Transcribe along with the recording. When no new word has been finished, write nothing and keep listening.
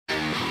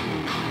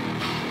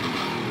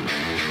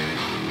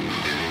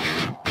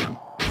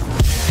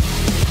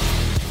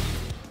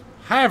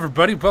Hi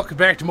everybody, welcome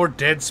back to more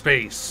Dead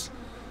Space.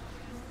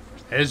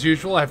 As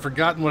usual, I've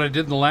forgotten what I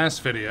did in the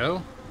last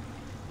video.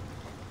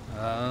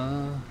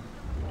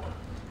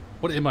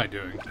 What am I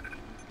doing?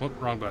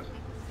 Whoop, wrong button.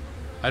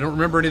 I don't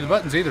remember any of the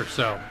buttons either,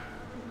 so...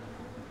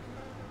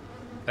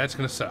 that's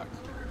gonna suck.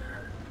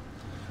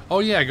 Oh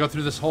yeah, I go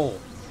through this hole.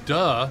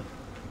 Duh.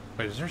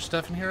 Wait, is there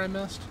stuff in here I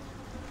missed?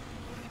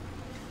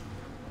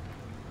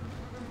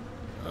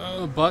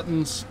 Oh,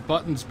 buttons.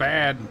 Buttons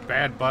bad.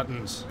 Bad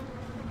buttons.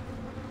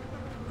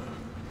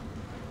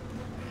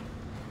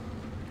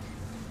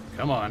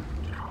 Come on.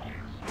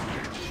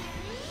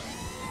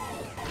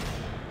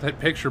 That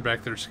picture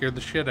back there scared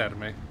the shit out of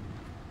me.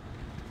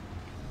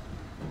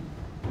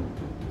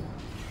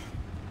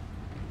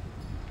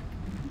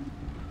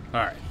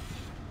 Alright.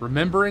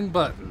 Remembering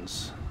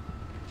buttons.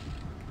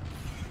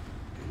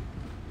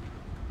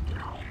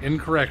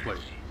 Incorrectly.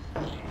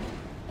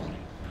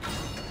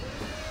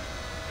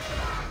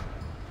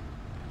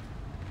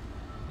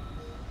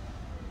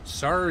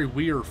 Sorry,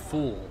 we are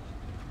full.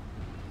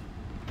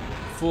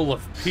 Full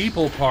of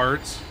people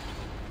parts.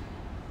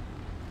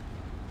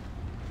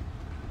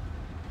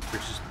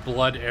 There's just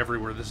blood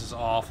everywhere. This is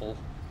awful.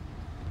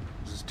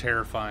 This is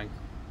terrifying.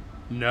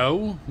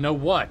 No? No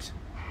what?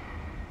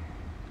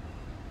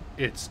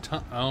 It's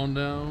time. Oh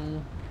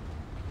no.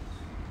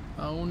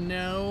 Oh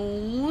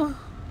no.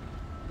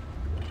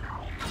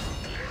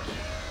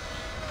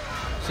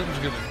 Something's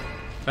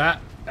gonna...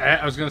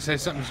 I was gonna say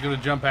something's gonna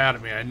jump out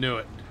at me. I knew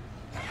it.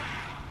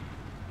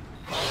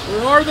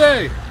 Where are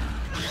they?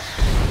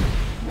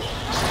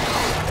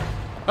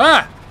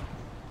 Ah!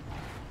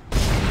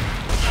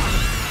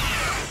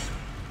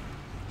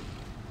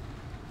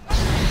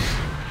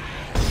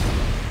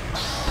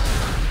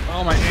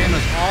 Oh, my aim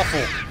is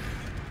awful.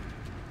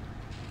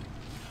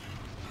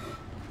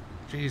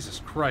 Jesus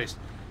Christ.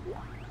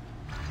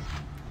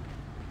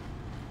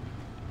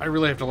 I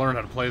really have to learn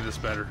how to play this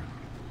better.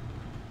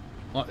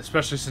 Well,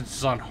 especially since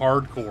it's on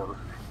hardcore.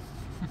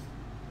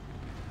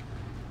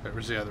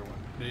 Where's the other one?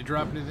 Did he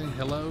drop anything?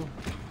 Hello?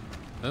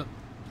 Oh.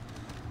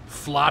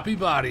 Floppy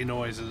body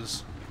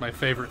noises. My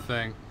favorite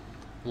thing.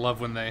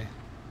 Love when they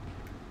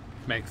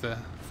make the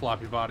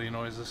floppy body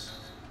noises.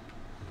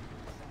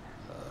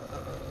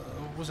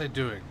 What was I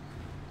doing?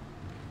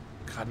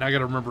 God, now I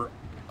gotta remember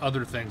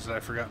other things that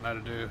I've forgotten how to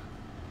do.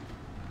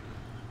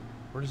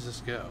 Where does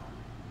this go?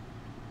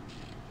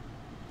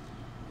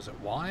 Was it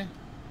Y?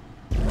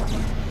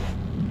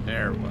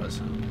 There it was.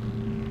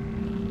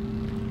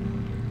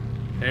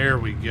 There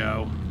we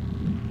go.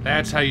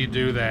 That's how you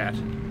do that.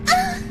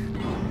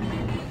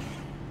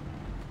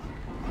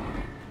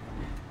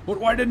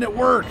 Why didn't it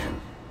work?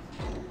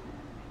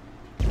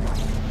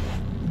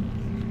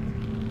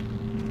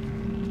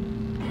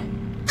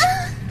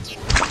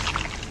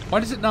 Why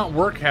does it not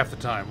work half the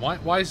time?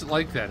 Why is it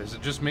like that? Is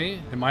it just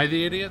me? Am I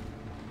the idiot?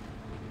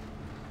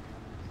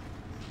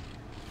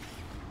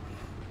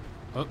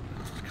 Oh,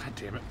 God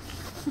damn it.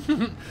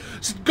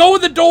 Go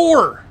in the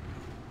door!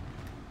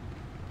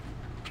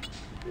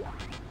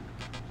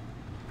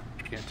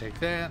 Can't take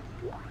that.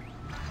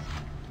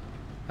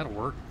 That'll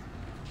work.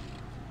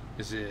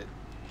 Is it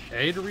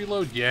A to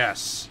reload?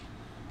 Yes.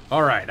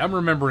 Alright, I'm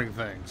remembering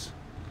things.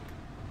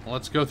 Well,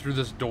 let's go through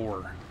this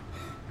door.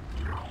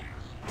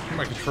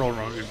 My controller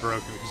won't be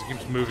broken because it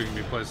keeps moving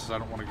me places I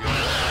don't want to go.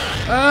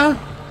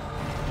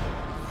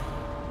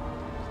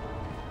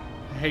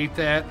 I hate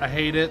that. I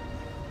hate it.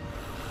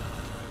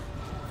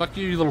 Fuck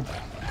you, you little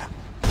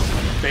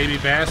baby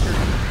bastard.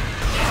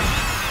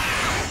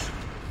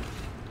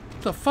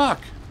 What the fuck?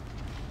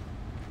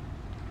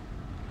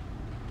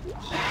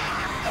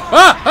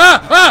 Ah!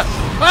 Ah! Ah!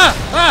 Ah!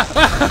 Ah!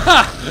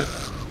 Ah!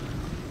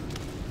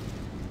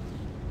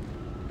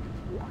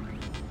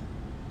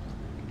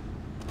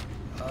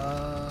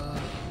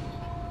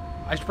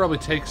 I should probably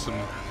take some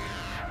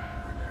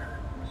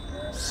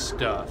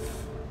stuff.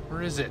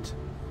 Where is it?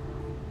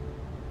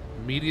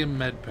 Medium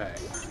med pack.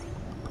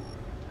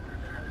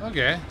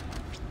 Okay.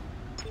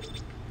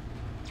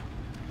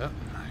 Oh.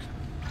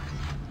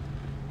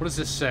 What does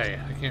this say?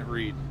 I can't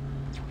read.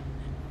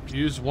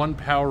 Use one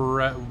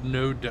power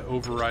node to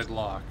override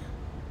lock.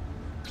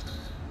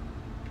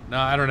 No,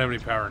 I don't have any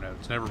power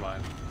nodes. Never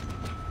mind.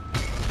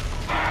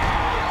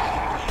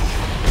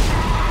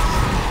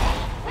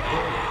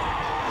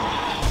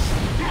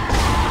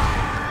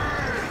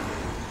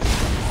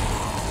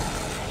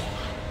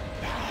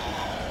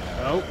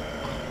 Oh.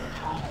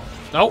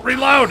 Don't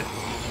reload!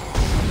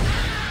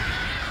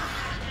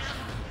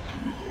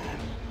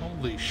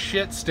 Holy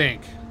shit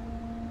stink.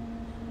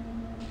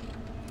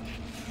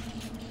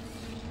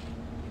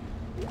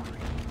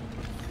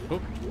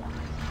 Oh.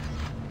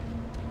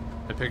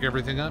 I pick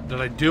everything up? Did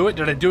I do it?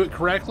 Did I do it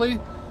correctly? I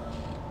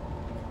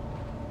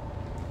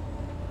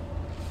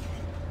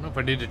don't know if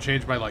I need to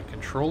change my, like,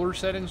 controller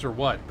settings or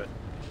what, but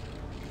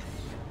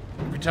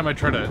every time I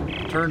try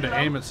to turn to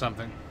aim at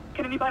something...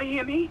 Can anybody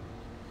hear me?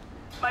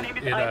 My name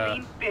is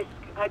Eileen Fisk.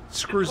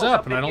 Screws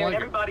up and I don't like it.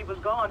 Everybody was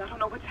gone. I don't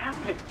know what's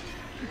happening.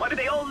 Why did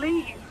they all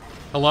leave?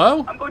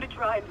 Hello? I'm going to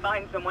try and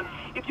find someone.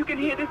 If you can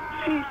hear this,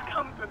 please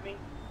come for me.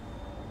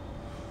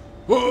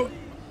 Whoa.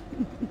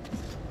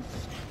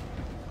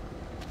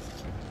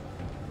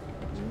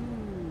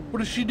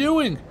 What is she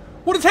doing?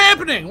 What is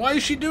happening? Why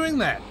is she doing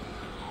that?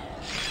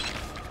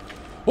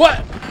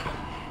 What?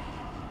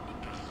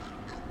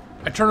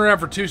 I turned around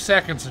for 2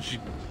 seconds and she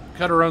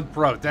cut her own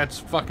throat. That's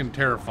fucking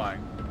terrifying.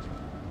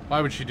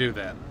 Why would she do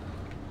that?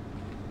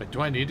 Wait,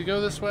 do I need to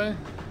go this way?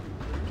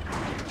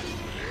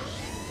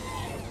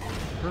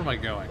 Where am I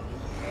going?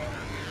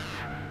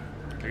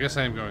 I guess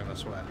I am going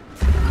this way.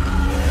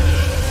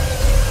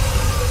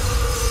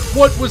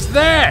 What was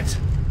that?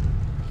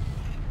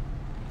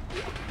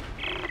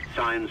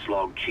 Science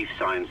log, Chief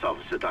Science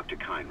Officer Dr.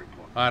 Kine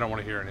report. I don't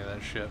want to hear any of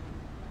that shit.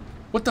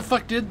 What the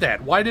fuck did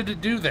that? Why did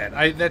it do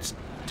that? That's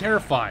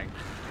terrifying.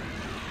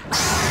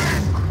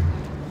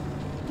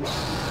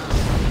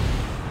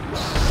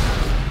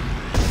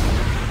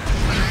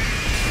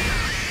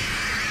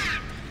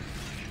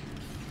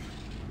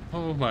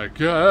 Oh my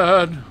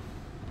god.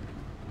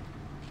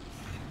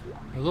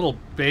 The little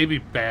baby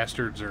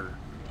bastards are...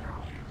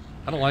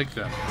 I don't like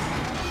them.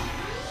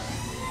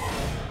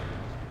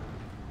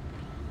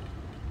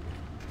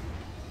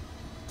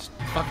 It's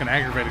fucking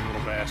aggravating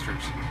little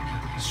bastards.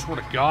 I swear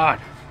to God.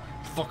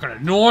 Fucking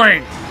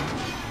annoying.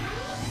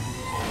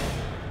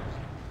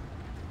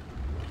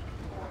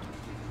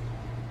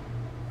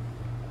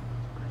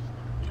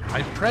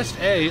 I pressed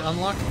A,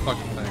 unlocked the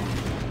fucking thing.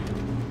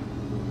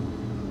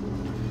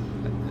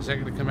 Is that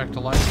gonna come back to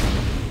life?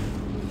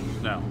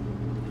 No.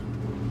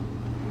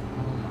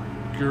 Oh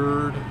my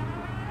god.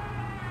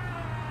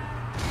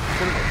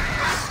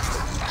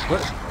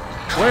 What?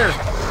 Where?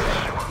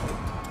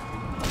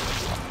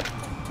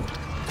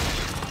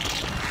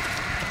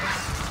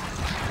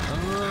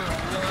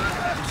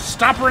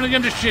 Stop running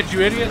into shit,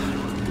 you idiot!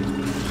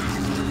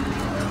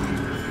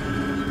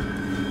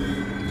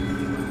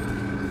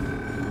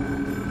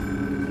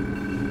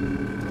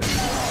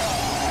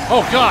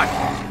 Oh god!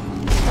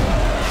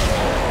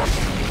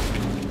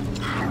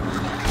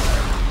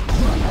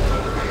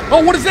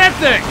 Oh, what is that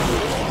thing?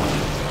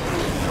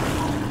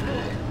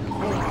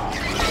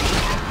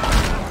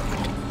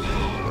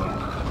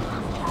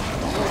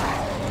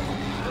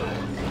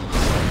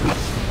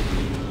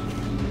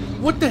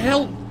 What the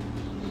hell?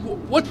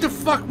 What the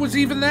fuck was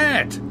even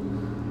that?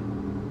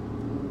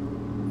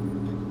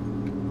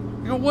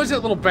 What was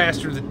that little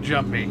bastard that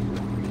jumped me?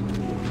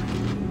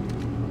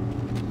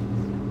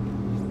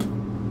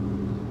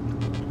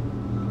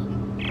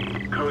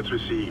 Codes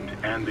received,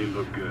 and they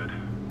look good.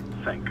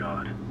 Thank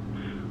God.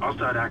 I'll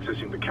start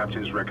accessing the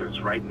captain's records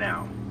right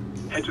now.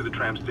 Head to the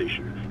tram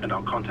station, and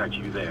I'll contact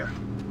you there.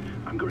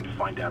 I'm going to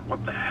find out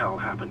what the hell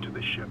happened to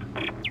this ship.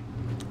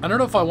 I don't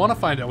know if I want to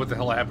find out what the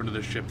hell happened to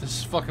this ship. This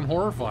is fucking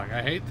horrifying.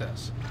 I hate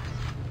this.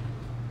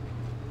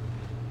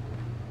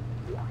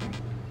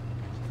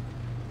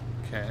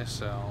 Okay,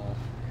 so...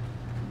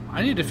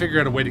 I need to figure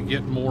out a way to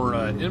get more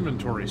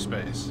inventory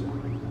space.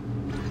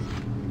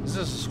 This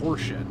is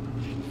horseshit.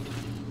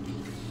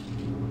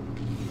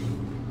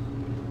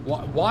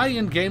 Why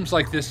in games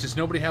like this does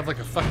nobody have like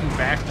a fucking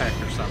backpack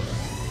or something?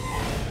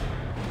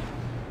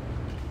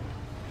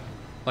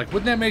 Like,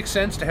 wouldn't that make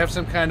sense to have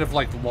some kind of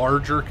like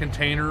larger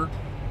container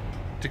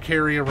to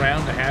carry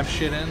around to have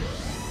shit in?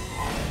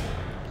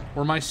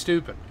 Or am I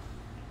stupid?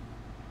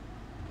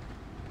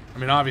 I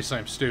mean, obviously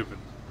I'm stupid.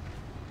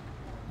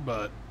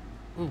 But,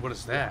 ooh, what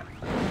is that?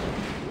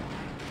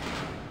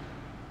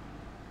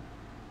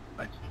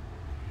 I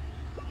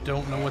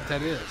don't know what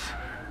that is.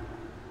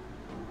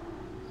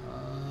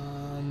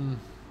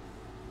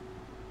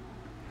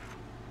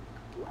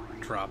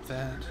 Drop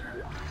that.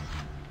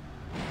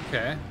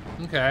 Okay,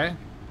 okay.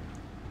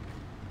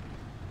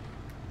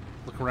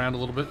 Look around a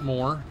little bit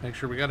more. Make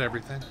sure we got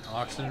everything.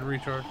 Oxygen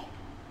recharge.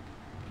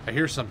 I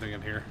hear something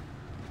in here.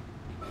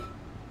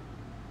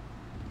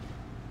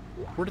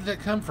 Where did that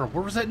come from?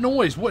 Where was that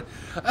noise? What?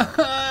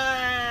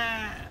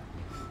 I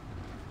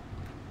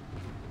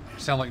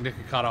sound like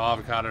Necrocado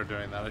Avacodo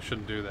doing that. I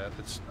shouldn't do that.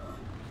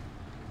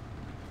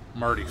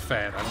 I'm already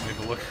fat. I don't need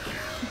to look.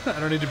 I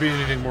don't need to be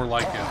anything more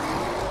like him.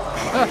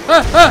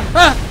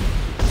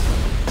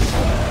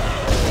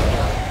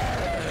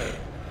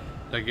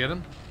 Did I get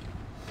him?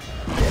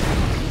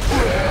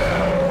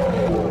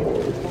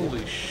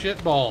 Holy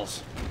shit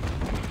balls.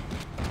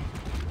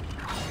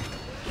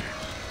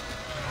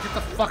 Get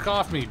the fuck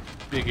off me,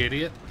 big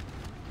idiot.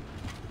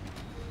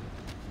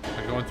 Am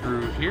I going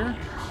through here?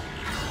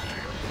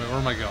 Wait, where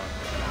am I going?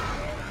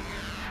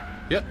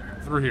 Yep,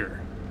 through here.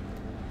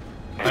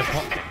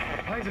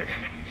 Isaac.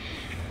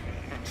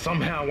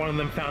 Somehow one of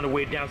them found a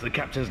way down to the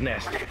captain's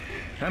nest.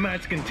 I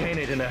managed to contain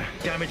it in a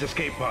damaged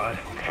escape pod.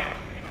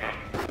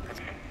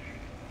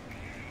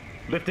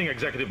 Lifting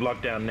executive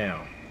lockdown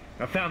now.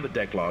 I found the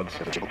deck logs.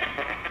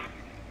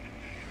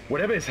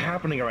 Whatever is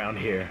happening around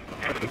here,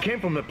 it came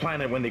from the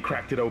planet when they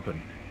cracked it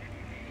open.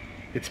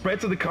 It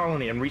spread to the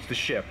colony and reached the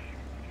ship.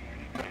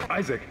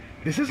 Isaac,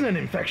 this isn't an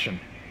infection.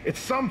 It's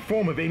some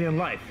form of alien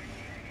life.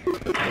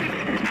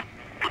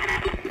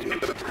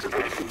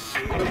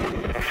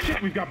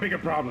 Shit, we've got bigger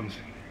problems.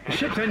 The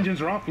ship's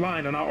engines are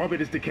offline and our orbit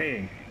is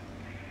decaying.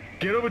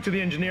 Get over to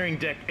the engineering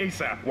deck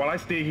ASAP while I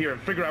stay here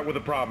and figure out what the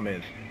problem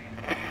is.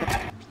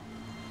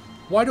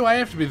 Why do I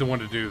have to be the one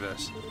to do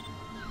this?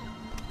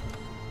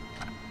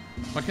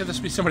 Why can't this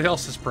be somebody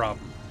else's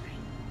problem?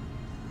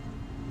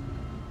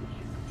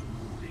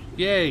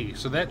 Yay!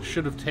 So that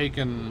should have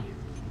taken...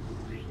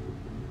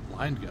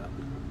 line gun.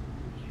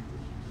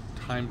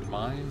 Timed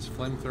mines,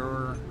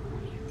 flamethrower.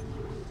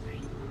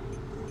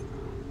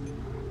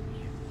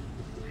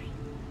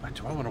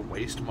 Do I want to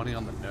waste money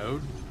on the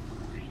node?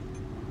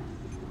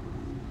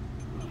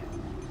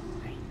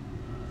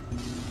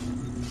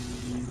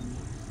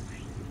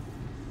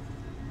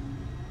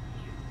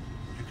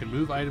 You can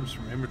move items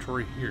from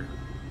inventory here.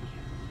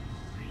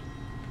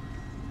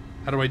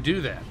 How do I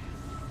do that?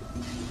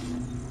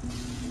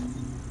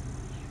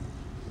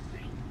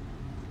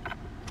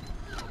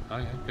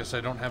 I guess I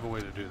don't have a way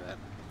to do that.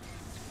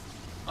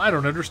 I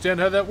don't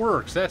understand how that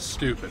works. That's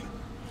stupid.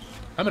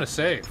 I'm gonna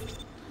save.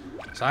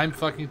 So I'm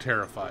fucking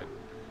terrified.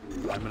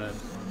 I'm gonna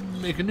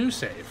make a new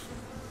save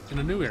in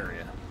a new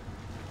area.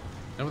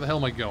 Now where the hell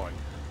am I going?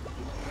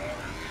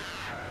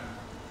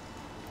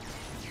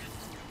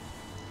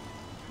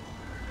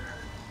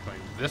 Going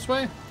this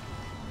way?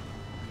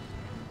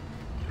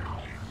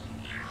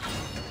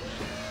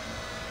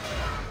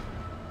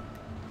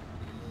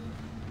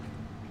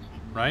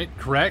 Right?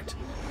 Correct?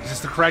 Is this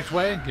the correct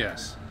way?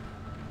 Yes.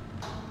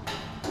 I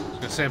was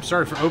gonna say, I'm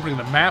sorry for opening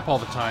the map all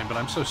the time, but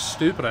I'm so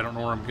stupid I don't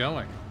know where I'm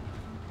going.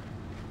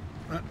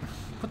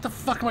 What the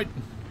fuck am I...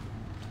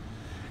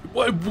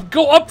 What?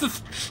 Go up the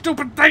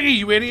stupid thingy,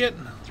 you idiot!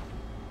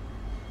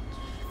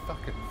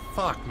 Fucking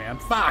fuck, man.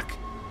 Fuck!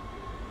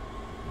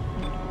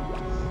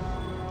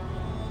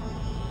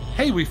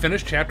 Hey, we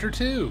finished chapter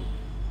 2.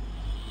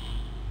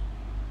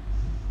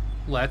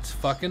 Let's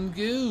fucking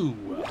go.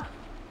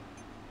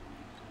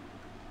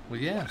 Well,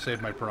 yeah,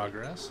 saved my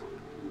progress.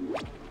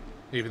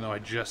 Even though I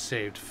just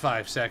saved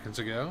 5 seconds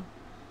ago.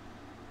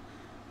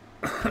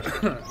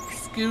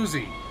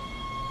 Excusey.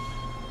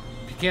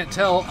 If you can't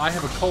tell, I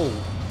have a cold.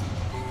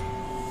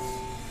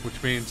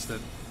 Which means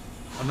that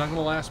I'm not going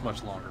to last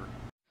much longer.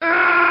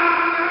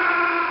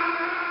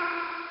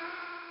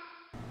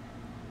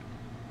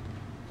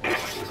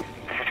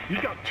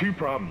 You've got 2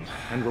 problems,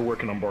 and we're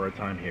working on borrowed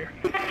time here.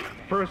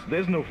 First,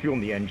 there's no fuel in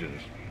the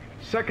engines.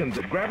 Second,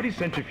 the gravity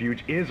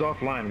centrifuge is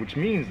offline, which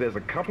means there's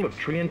a couple of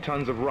trillion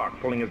tons of rock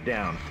pulling us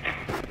down.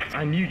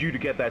 I need you to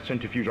get that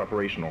centrifuge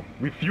operational.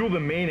 Refuel the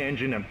main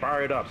engine and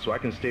fire it up so I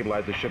can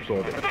stabilize the ship's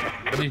orbit.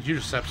 I need you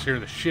to stop scaring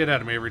the shit out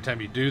of me every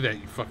time you do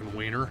that, you fucking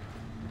wiener.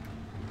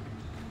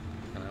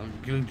 I'm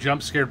getting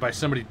jump scared by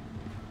somebody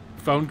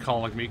phone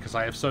calling me because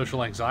I have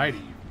social anxiety,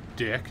 you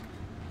dick.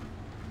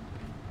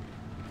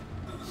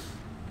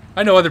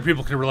 I know other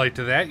people can relate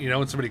to that, you know,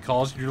 when somebody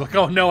calls you, you're like,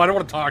 oh no, I don't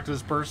want to talk to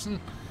this person.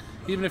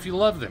 Even if you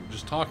love them,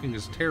 just talking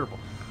is terrible.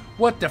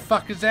 What the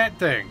fuck is that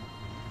thing?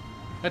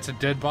 That's a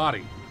dead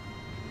body.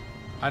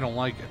 I don't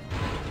like it.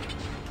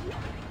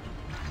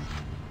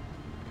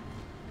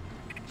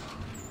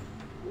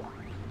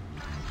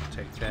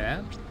 Take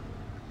that.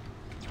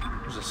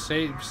 There's a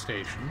save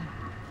station.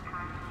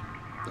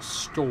 The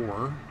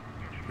store.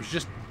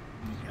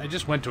 I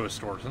just went to a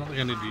store, so I don't think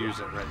I need to use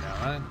it right now,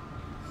 right?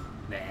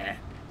 Nah.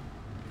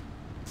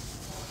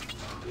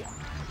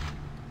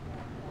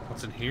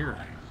 What's in here?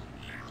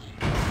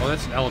 Oh,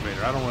 that's an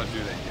elevator. I don't want to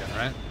do that yet,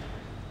 right?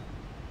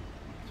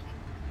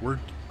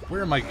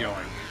 Where am I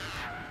going?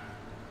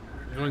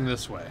 I'm going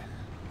this way.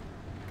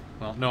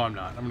 Well, no, I'm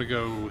not. I'm going to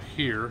go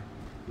here.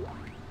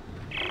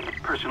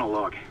 Personal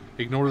log.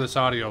 Ignore this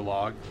audio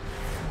log.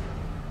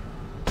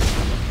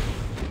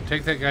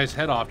 Take that guy's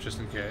head off just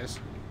in case.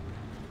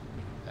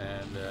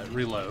 And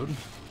reload.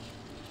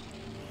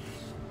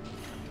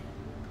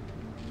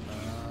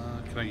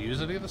 Can I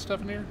use any of the stuff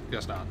in here?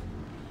 Guess not.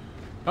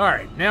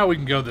 Alright, now we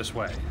can go this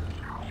way.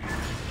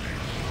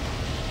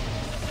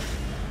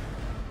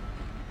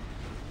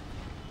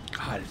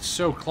 God, it's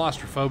so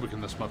claustrophobic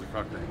in this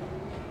motherfucker.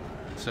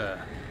 It's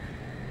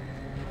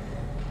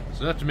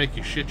enough to make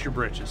you shit your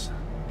britches.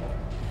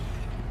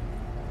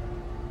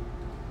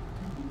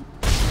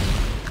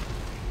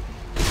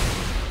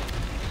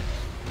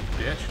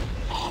 Bitch.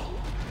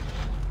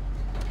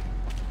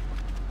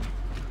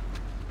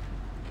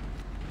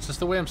 Is this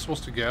the way I'm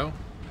supposed to go?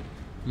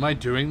 Am I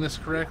doing this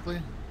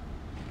correctly?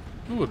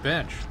 Ooh, a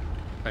bench.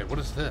 Wait, what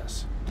is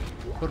this?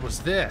 What was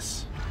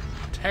this?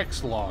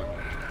 Text log.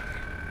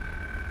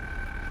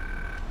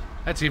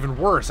 That's even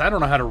worse. I don't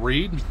know how to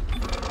read.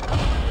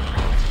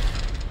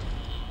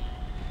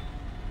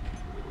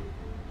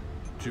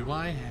 Do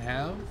I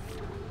have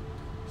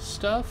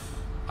stuff?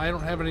 I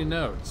don't have any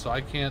nodes, so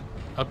I can't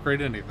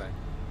upgrade anything.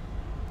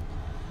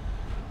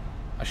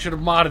 I should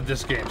have modded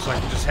this game so I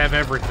could just have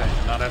everything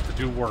and not have to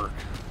do work.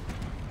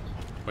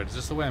 Wait, is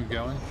this the way I'm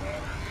going?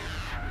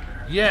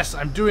 Yes,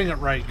 I'm doing it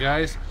right,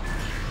 guys.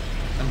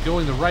 I'm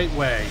going the right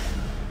way.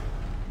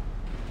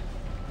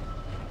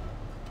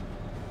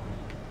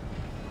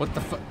 What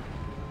the fuck?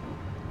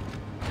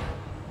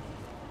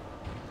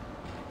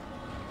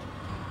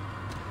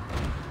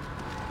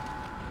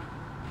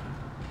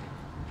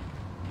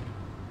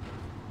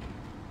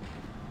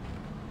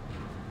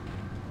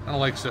 I don't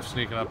like stuff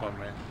sneaking up on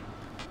me.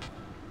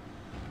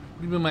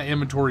 What do you mean my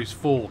inventory's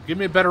full? Give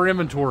me a better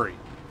inventory.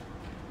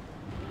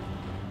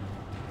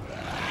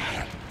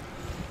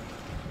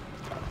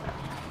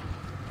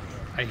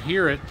 I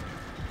hear it.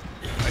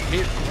 I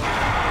hear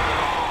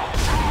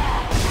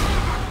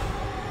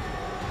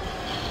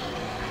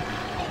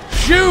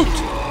Shoot!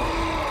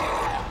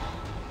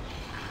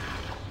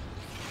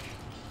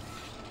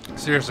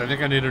 Seriously, I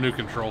think I need a new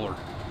controller.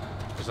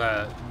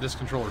 Because this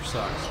controller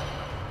sucks.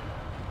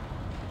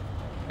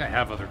 I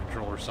have other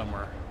controllers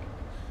somewhere.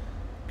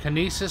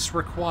 Kinesis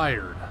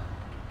required.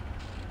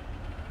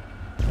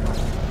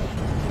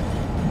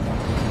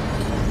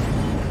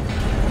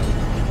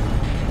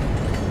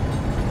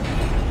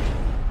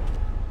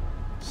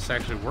 Does this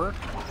actually work?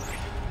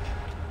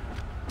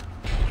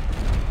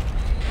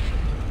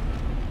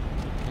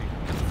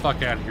 Get the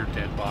fuck out of here,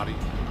 dead body.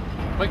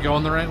 Am I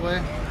going the right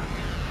way?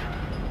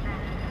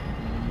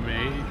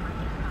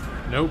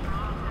 Nope.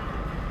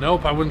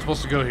 Nope, I wasn't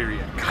supposed to go here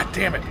yet. God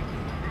damn it.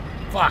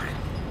 Fuck.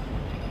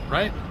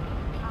 Right?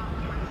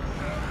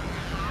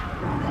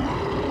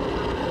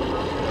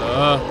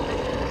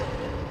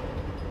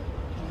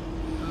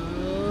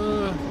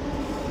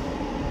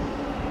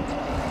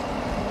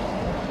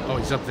 Oh,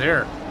 he's up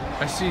there.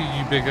 I see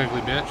you, big ugly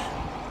bitch.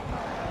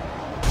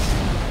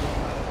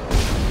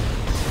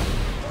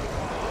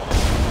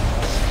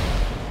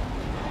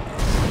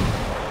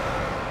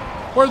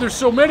 Why are there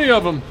so many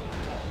of them?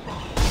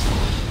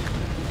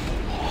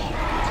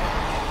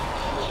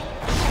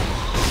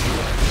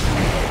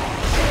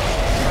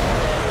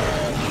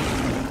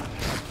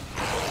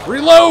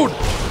 Reload!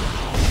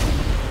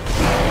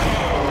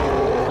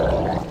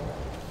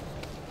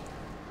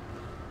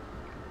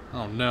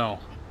 Oh no.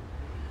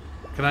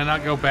 Can I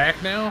not go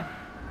back now?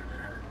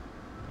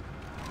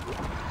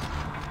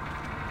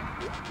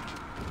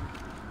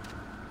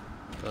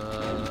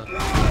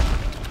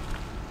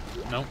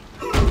 Nope.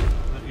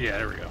 Yeah,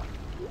 there we go.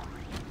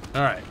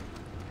 Alright.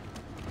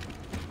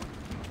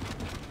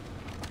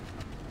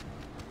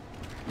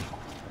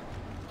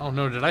 Oh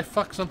no, did I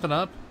fuck something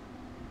up?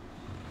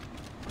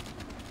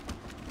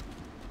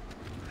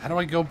 How do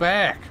I go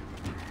back?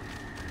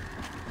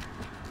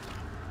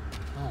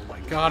 Oh my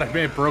god, I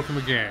may have broken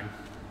the game.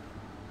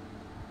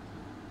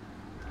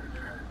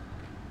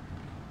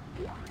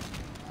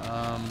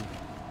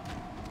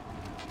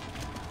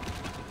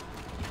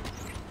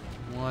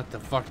 What the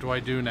fuck do I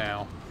do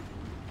now?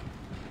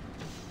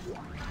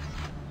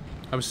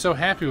 I was so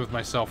happy with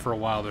myself for a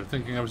while there,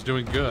 thinking I was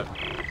doing good.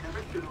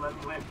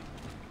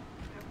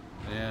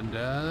 And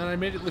then I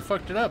immediately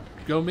fucked it up.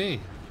 Go me.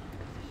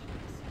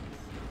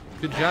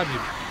 Good job, you.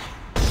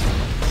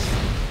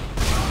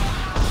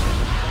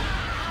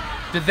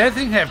 Did that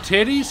thing have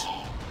titties?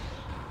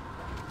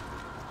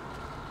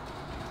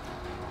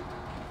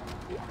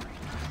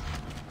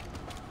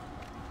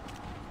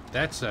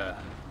 That's it's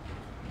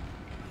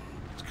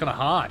kind of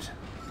hot.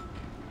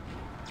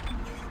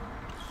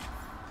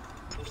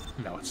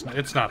 No,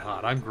 it's not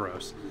hot. I'm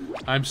gross.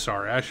 I'm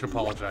sorry. I should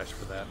apologize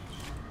for that.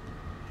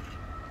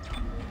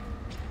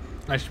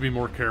 I should be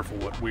more careful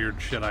what weird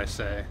shit I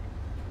say.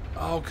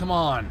 Oh, come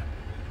on.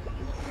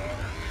 Oh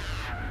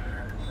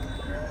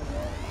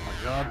my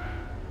god.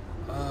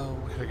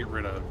 What can I get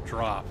rid of?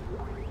 Drop.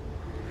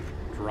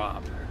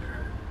 Drop.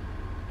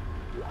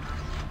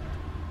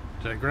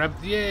 Did I grab?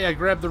 Yeah, I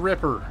grabbed the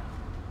Ripper.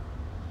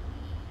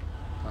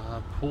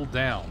 Pull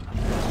down.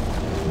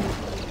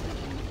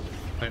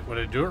 Wait, what,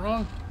 did I do it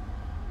wrong?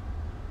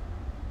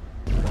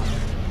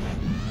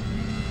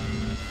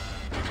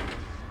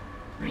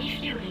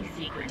 Refueling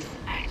sequence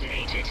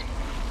activated.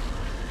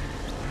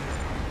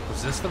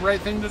 Was this the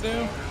right thing to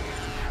do?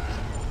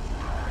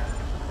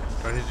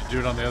 Do I need to do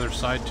it on the other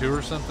side too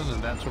or something,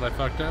 and that's what I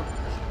fucked up?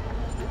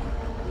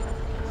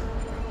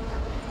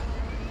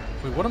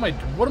 Wait,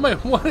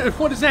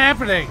 what is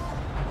happening?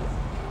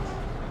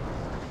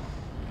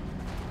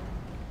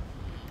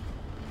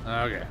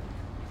 Okay.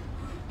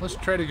 Let's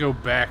try to go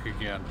back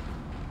again.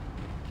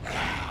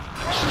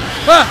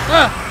 Ah!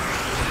 Ah!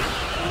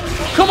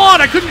 Come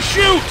on, I couldn't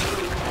shoot!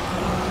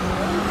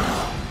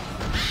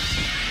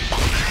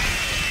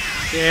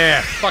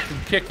 Yeah, fucking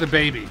kick the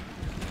baby. Is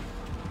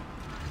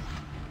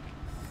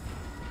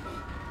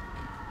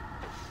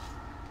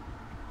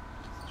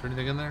there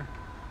anything in there?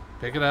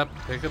 Pick it up,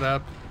 pick it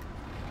up.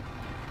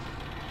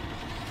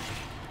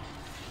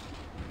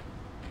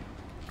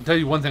 I'll tell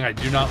you one thing I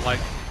do not like.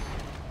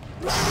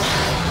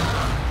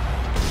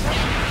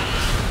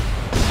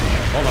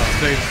 Hold on,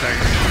 save a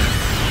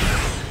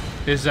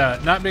second. Is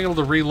not being able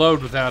to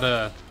reload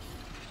without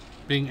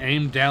being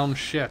aimed down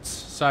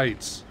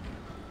sights.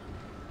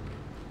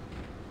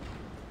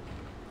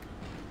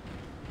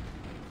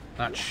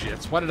 Not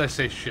shits. Why did I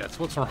say shits?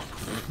 What's wrong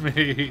with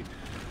me?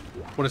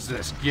 What is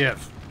this?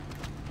 Give.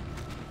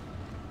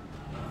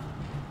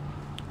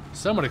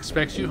 Someone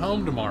expects you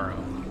home tomorrow.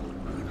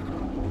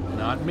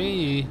 Not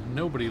me.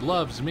 Nobody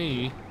loves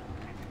me.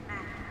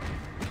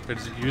 But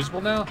is it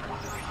usable now?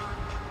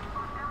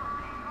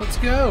 Let's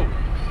go.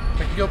 I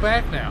can go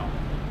back now.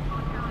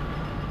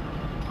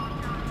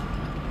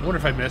 I wonder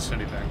if I missed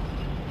anything.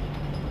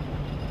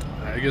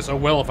 I guess, oh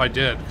well if I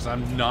did, because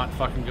I'm not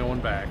fucking going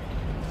back.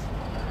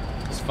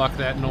 Because fuck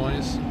that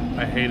noise.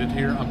 I hate it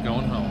here. I'm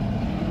going home.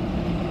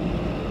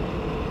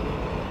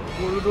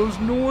 What are those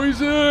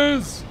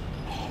noises?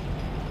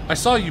 I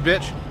saw you,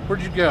 bitch.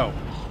 Where'd you go?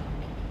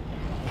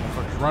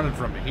 Motherfucker's running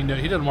from me.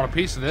 He doesn't want a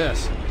piece of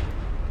this.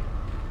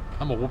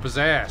 I'm gonna whoop his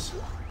ass.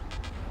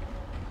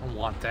 I don't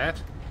want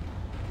that.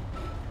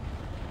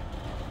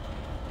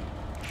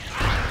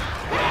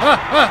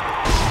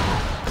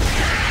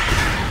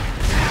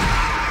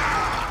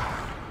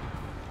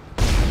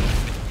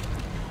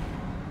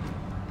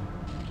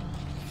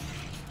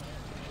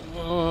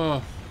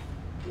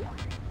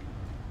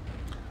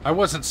 I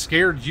wasn't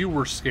scared, you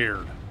were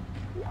scared.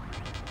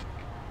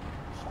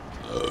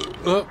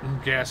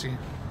 I'm gassy.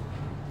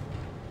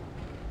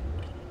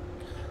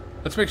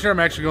 Let's make sure I'm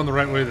actually going the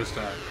right way this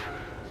time.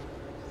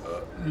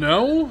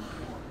 No?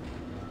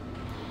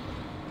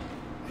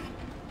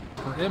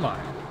 Or am I?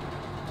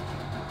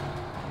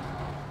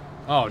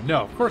 Oh,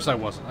 no, of course I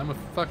wasn't. I'm a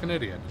fucking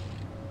idiot.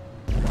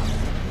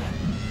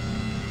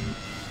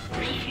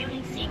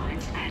 Refueling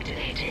sequence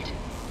activated.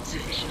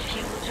 Sufficient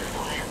fuel to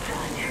fire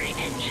primary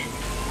engine.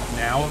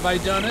 Now have I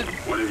done it?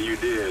 Whatever you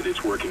did,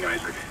 it's working,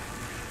 Isaac.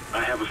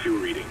 I have a fuel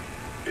reading.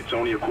 It's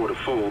only a quarter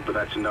full, but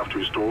that's enough to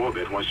restore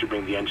orbit once you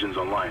bring the engines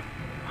online.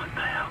 What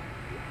the hell?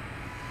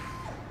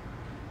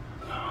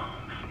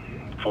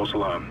 False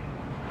alarm.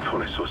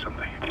 Thought I saw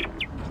something.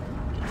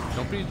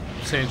 Don't be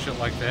saying shit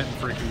like that and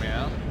freaking me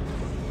out.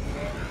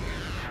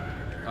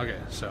 Okay,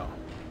 so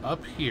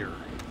up here.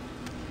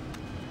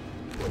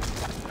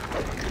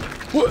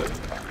 What?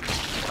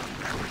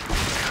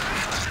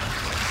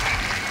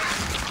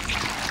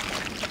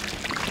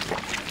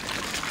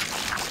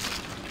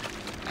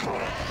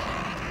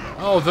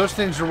 Oh, those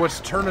things are what's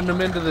turning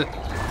them into the...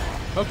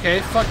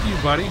 Okay, fuck you,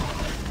 buddy.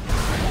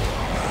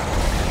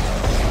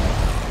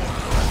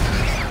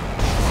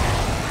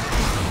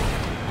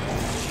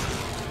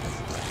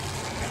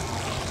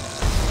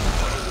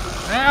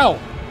 Ow!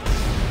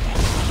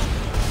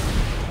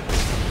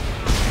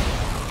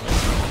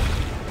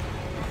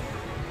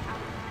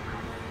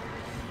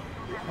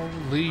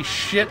 Holy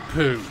shit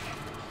poo.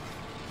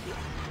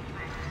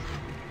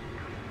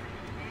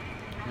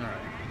 Alright,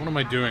 what am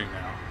I doing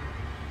now?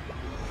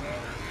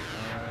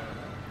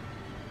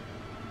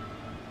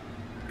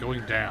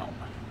 Going down.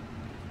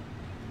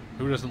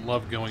 Who doesn't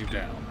love going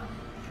down?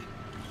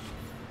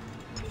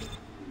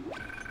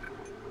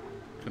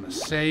 Gonna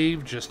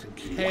save just in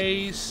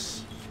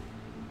case.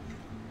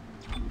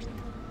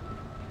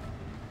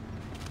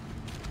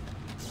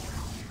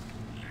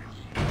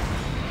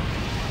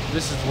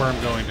 This is where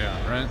I'm going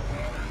down, right?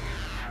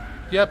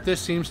 Yep, this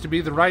seems to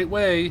be the right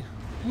way.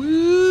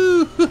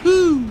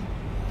 Woo-hoo-hoo!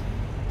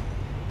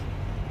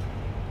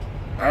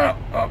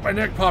 Oh, my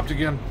neck popped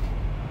again.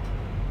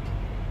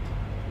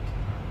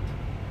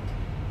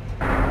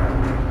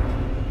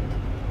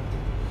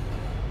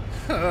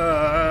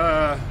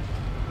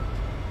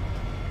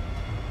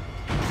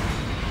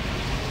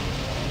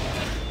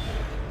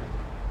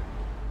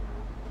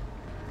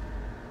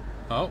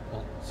 Oh,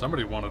 well,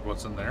 somebody wanted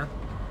what's in there.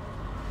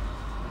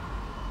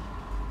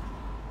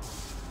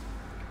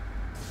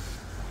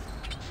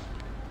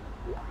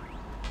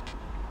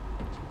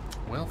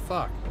 Well,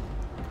 fuck.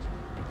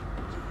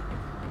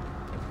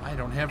 I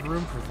don't have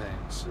room for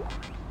things.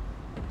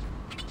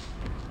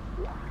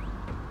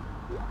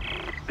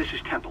 This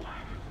is Temple.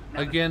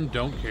 Again,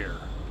 don't care.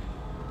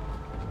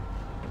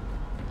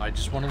 I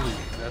just want to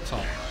leave, that's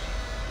all.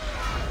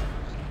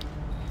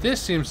 This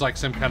seems like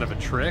some kind of a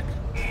trick.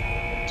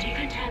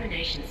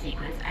 Decontamination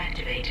sequence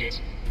activated.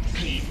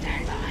 Please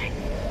stand by.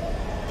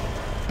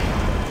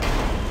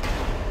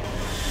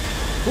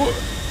 Whoa.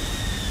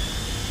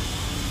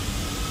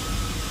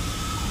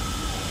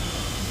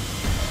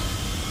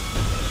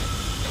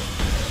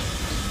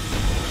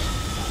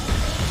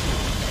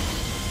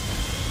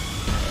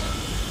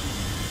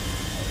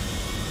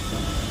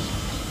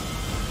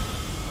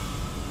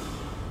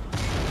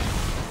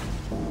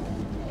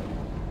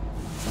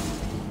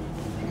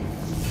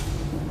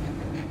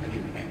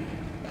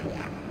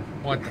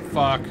 What the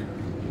fuck?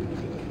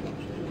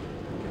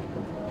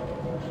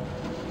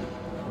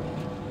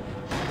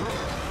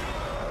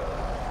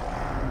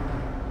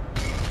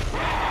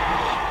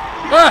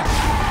 Ah!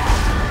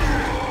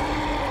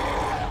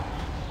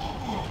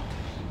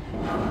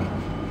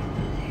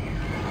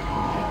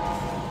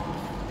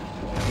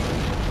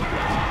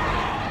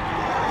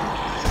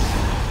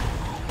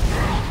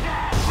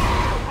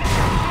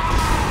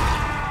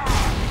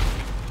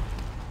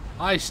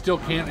 I still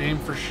can't aim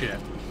for shit.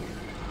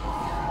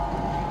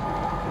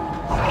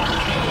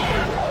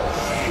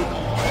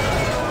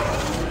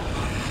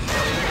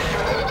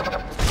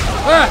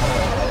 Ah!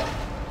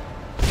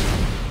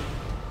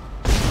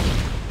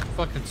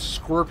 Fucking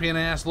scorpion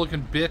ass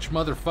looking bitch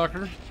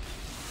motherfucker.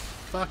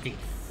 Fucking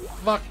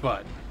fuck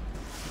butt.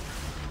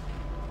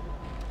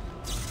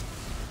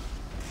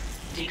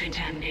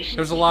 Decontamination.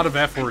 There's a lot of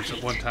F words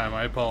at one time,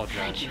 I apologize.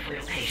 Thank you for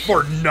your patience.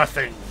 For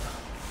nothing.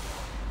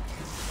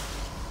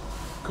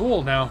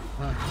 Cool now.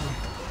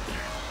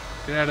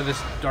 Get out of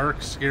this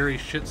dark, scary,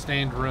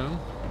 shit-stained room.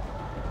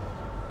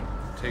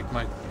 Take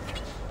my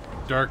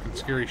dark and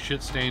scary,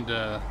 shit-stained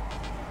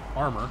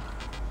armor.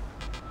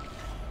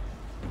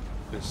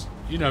 This,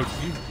 you know,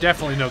 you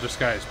definitely know this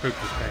guy has pooped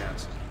his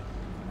pants.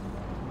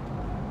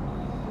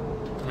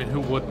 I mean,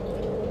 who wouldn't?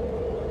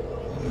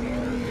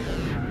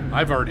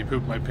 I've already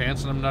pooped my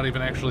pants, and I'm not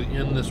even actually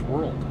in this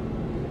world.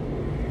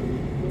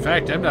 In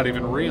fact, I'm not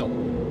even real.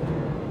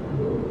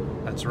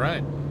 That's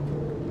right.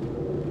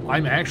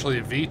 I'm actually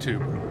a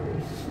VTuber.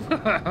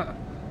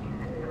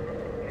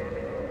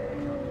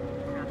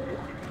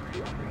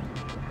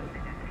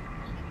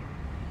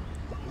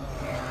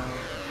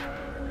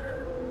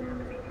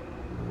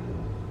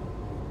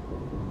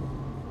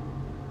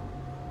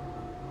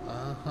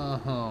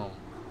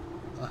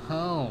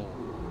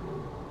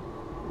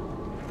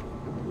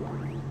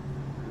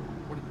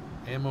 What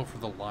ammo for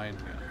the line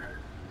gun?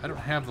 I don't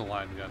have the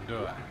line gun,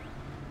 do I?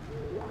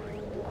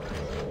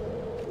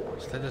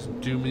 So that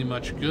doesn't do me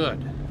much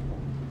good.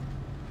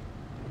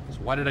 So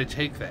why did I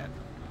take that?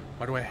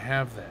 Why do I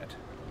have that?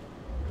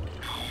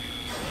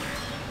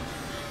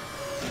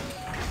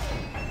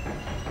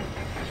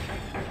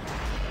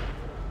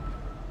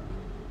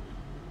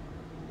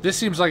 This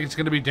seems like it's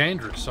going to be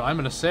dangerous, so I'm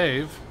going to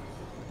save.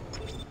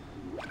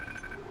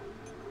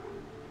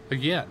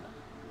 Again.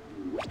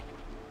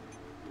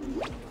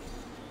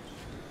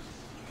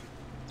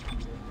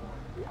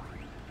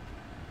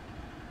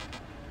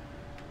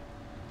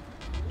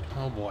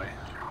 Oh boy.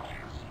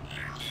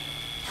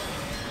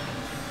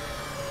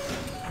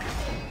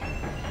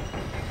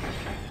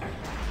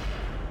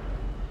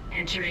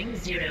 Entering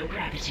zero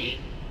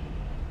gravity.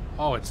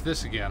 Oh, it's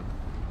this again.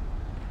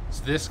 It's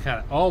this kind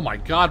of... Oh my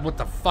god, what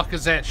the fuck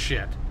is that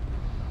shit?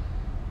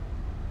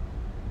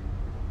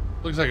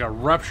 Looks like a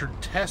ruptured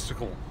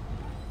testicle.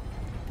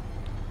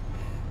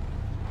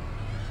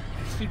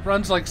 He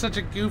runs like such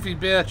a goofy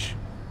bitch.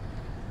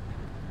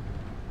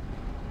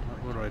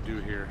 What do I do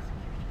here?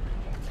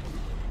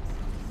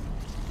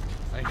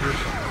 I hear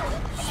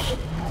something.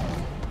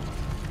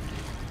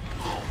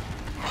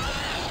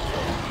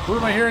 Who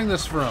am I hearing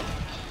this from?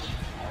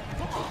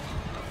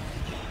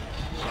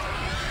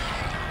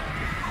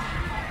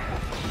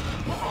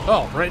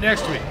 Oh, right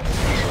next to me.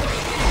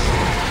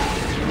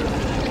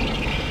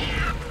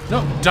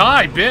 No,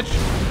 die, bitch!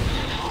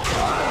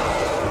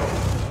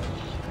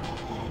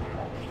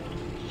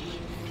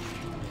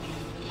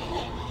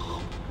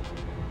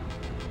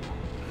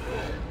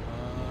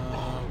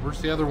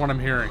 Where's the other one I'm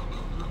hearing?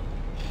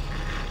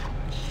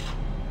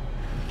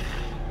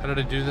 How did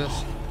I do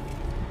this?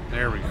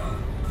 There we go.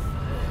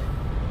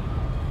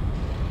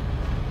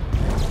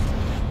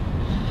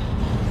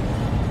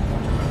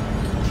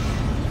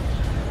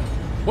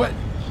 What?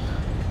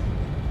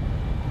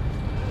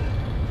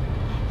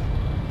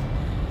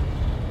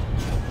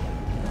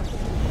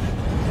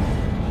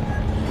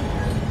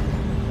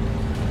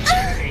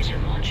 Generator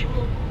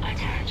module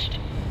attached.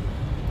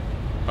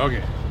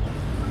 Okay.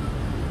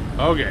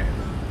 Okay.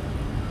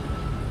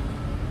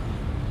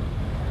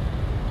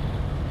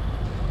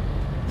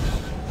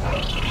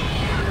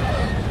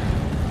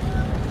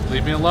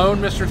 Leave me alone,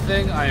 Mr.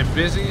 Thing. I am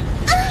busy.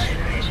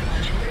 Generator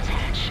module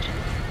attached.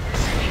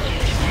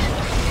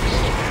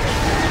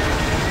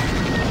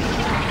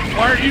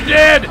 Why aren't you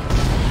dead?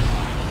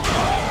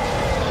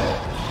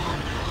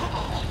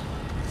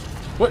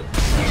 What?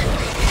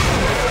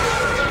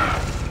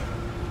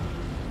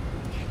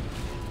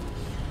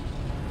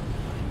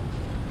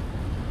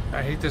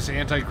 I hate this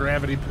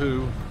anti-gravity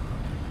poo.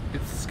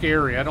 It's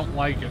scary. I don't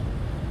like it.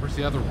 Where's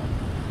the other one?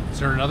 Is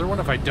there another one?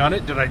 Have I done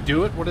it? Did I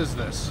do it? What is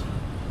this?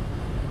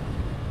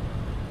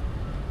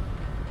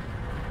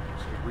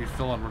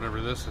 Refill on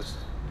whatever this is.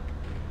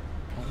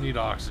 Don't need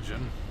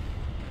oxygen.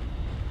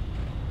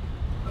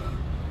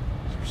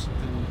 Is there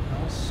something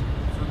else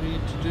for me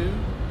to do?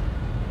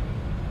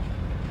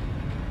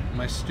 Am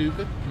I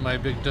stupid? Am I a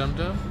big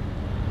dum-dum?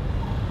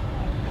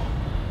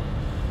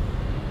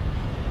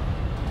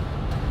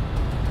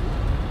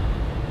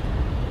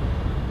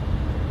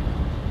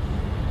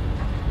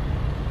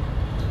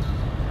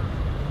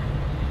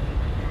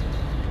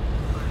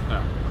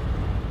 No.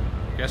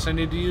 Guess I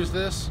need to use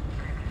this?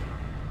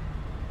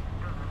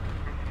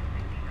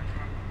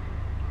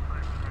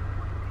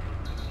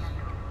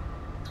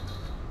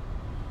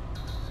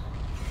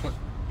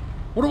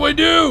 What do I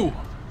do?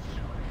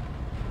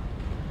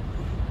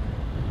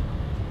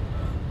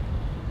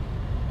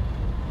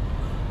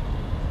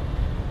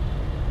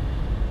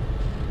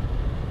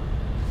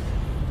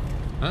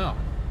 Oh.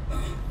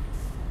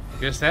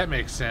 Guess that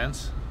makes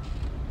sense.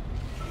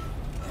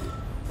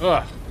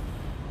 Ugh.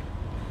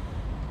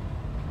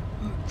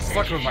 It's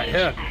fucking with my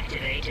head.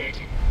 Activated.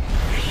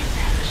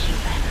 Reestablishing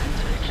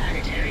balance with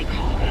planetary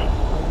cargo.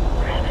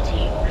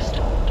 Gravity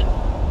restored.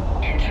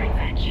 Entering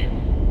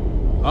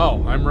vacuum.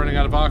 Oh, I'm running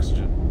out of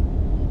oxygen.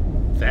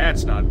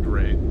 That's not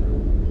great.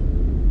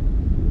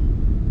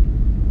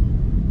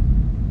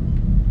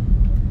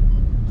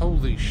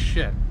 Holy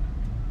shit.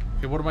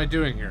 Okay, what am I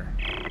doing here?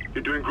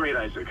 You're doing great,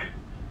 Isaac.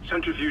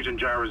 Centrifuge and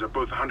gyros are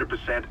both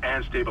 100%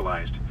 and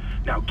stabilized.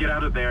 Now get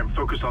out of there and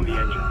focus on the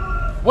engine.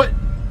 What?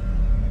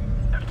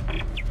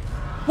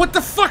 What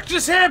the fuck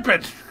just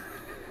happened?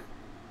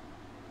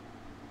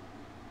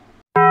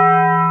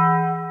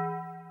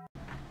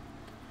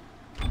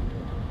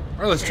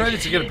 Alright, let's try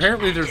this again.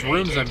 Apparently there's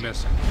rooms I'm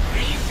missing.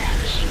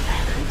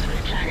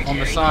 On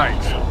the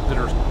sides that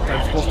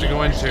I'm supposed to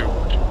go into.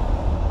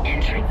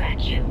 Entering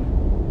vacuum.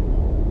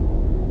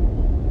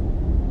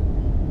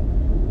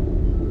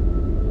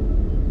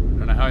 I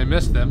don't know how I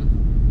missed them,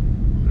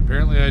 but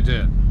apparently I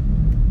did.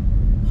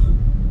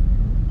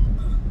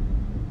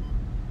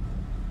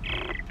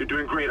 You're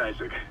doing great,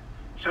 Isaac.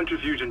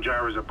 Centrifuge and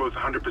gyros are both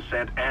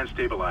 100% and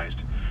stabilized.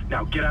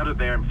 Now get out of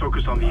there and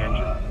focus on the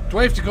engine. Do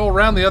I have to go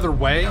around the other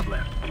way? Have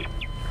left.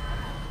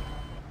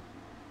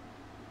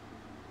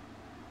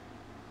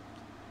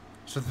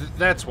 So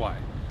that's why.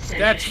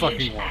 That's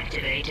fucking why.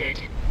 Activated.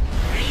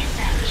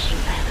 Re-establishing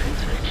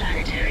balance with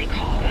planetary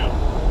cargo.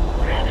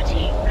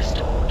 Gravity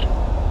restored.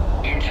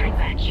 Entering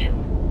vacuum.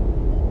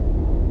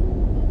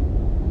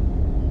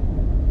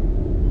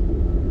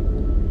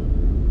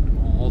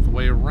 All the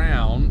way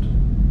around.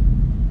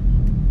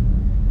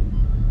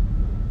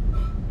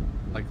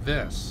 Like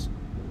this.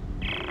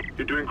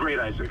 You're doing great,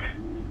 Isaac.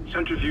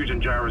 Centrifuge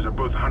and gyros are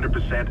both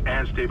 100%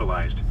 and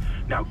stabilized.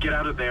 Now get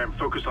out of there and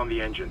focus on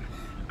the engine.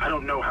 I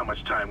don't know how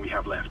much time we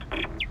have left.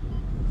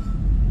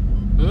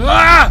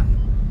 Ah!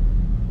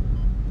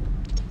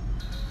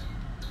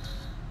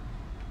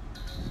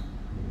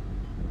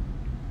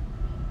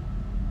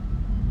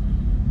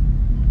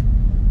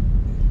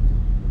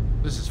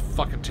 This is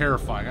fucking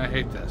terrifying. I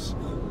hate this.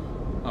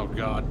 Oh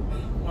god.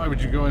 Why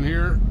would you go in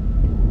here?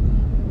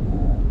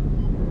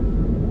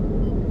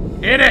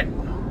 Hit it! Oh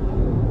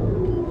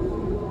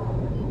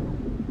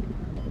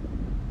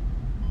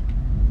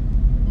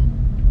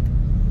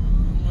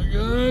my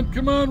god.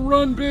 Come on,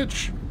 run,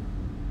 bitch.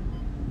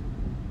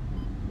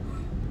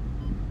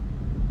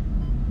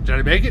 Did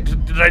I make it?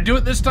 Did I do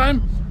it this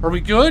time? Are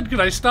we good?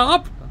 Can I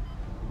stop?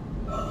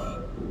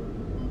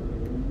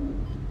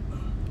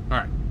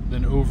 Alright.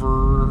 Then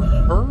over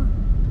her.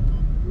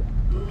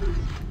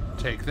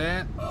 Take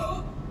that.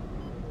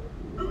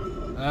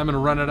 I'm gonna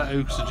run out of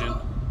oxygen.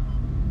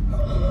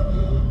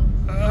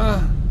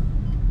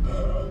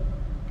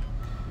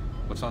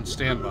 What's on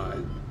standby?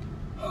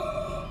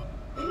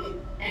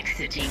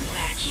 Exiting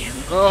vacuum.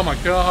 Oh my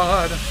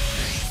god.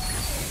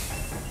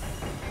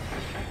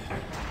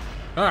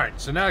 Alright,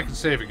 so now I can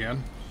save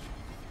again.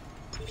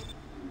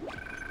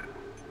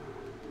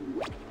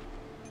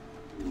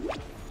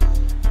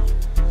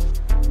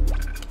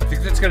 I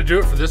think that's gonna do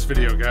it for this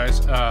video,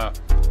 guys.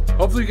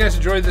 Hopefully you guys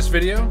enjoyed this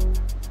video.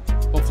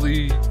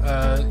 Hopefully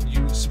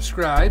you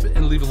subscribe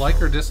and leave a like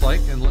or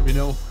dislike and let me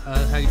know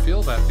how you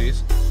feel about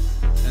these.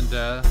 And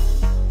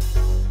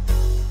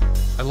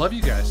I love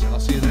you guys, and I'll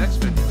see you in the next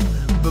video.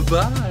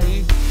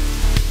 Bye-bye.